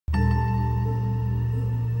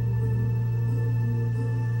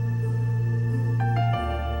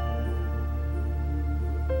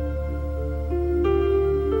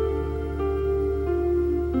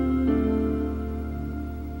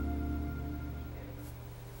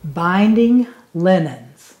Binding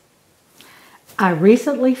linens. I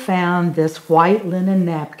recently found this white linen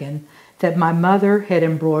napkin that my mother had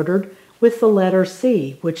embroidered with the letter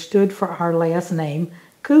C, which stood for our last name,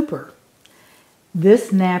 Cooper.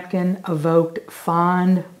 This napkin evoked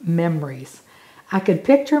fond memories. I could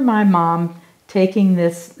picture my mom taking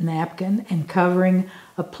this napkin and covering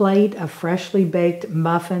a plate of freshly baked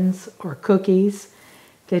muffins or cookies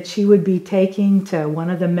that she would be taking to one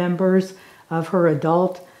of the members of her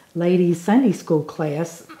adult ladies' Sunday school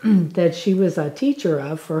class that she was a teacher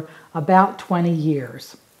of for about 20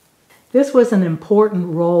 years. This was an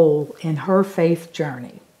important role in her faith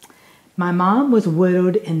journey. My mom was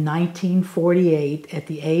widowed in 1948 at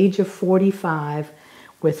the age of 45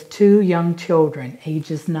 with 2 young children,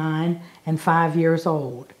 ages 9 and 5 years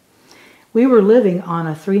old. We were living on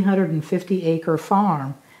a 350-acre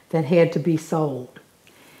farm that had to be sold.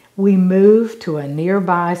 We moved to a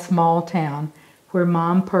nearby small town where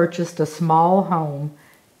Mom purchased a small home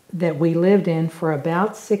that we lived in for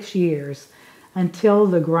about 6 years until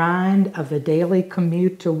the grind of the daily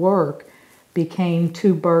commute to work became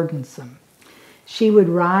too burdensome. She would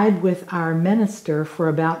ride with our minister for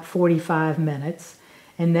about 45 minutes,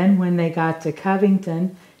 and then when they got to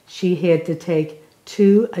Covington, she had to take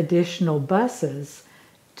 2 additional buses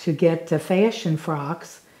to get to Fashion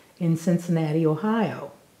Frocks in Cincinnati,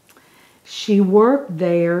 Ohio. She worked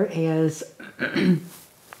there as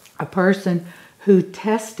a person who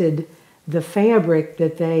tested the fabric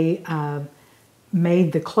that they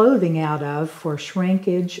made the clothing out of for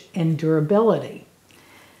shrinkage and durability.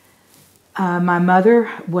 My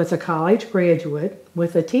mother was a college graduate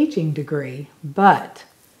with a teaching degree, but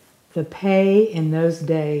the pay in those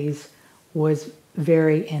days was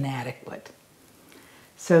very inadequate.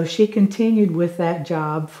 So she continued with that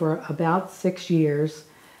job for about 6 years.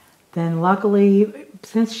 Then luckily,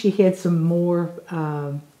 since she had some more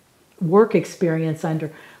work experience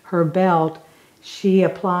under her belt, she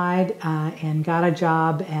applied and got a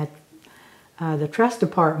job at the trust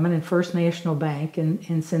department in First National Bank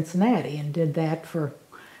in Cincinnati, and did that for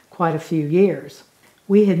quite a few years.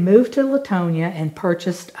 We had moved to Latonia and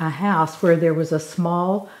purchased a house where there was a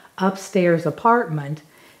small upstairs apartment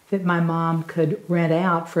that my mom could rent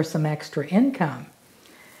out for some extra income.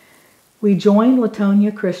 We joined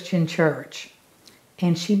Latonia Christian Church,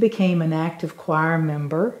 and she became an active choir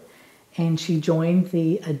member, and she joined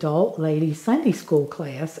the adult ladies Sunday school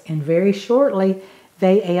class, and very shortly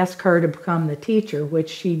they asked her to become the teacher,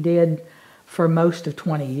 which she did for most of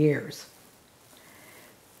 20 years.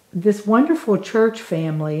 This wonderful church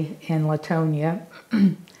family in Latonia,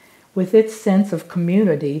 with its sense of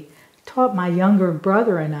community, taught my younger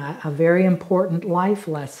brother and I a very important life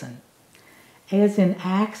lesson. As in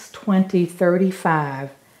Acts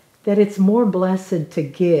 20:35, that it's more blessed to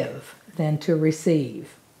give than to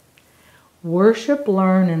receive. Worship,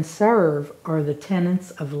 learn, and serve are the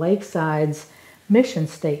tenets of Lakeside's mission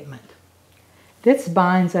statement. This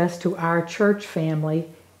binds us to our church family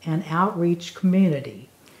and outreach community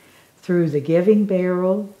through the Giving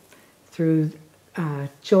Barrel, through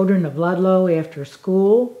Children of Ludlow After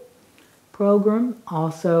School program,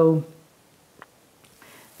 also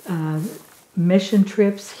mission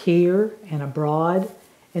trips here and abroad,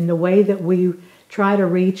 and the way that we try to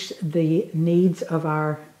reach the needs of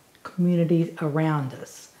our communities around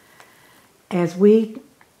us. As we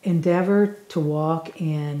endeavor to walk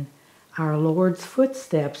in our Lord's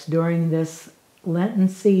footsteps during this Lenten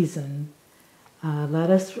season, let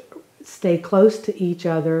us stay close to each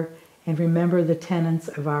other and remember the tenets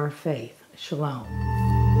of our faith. Shalom.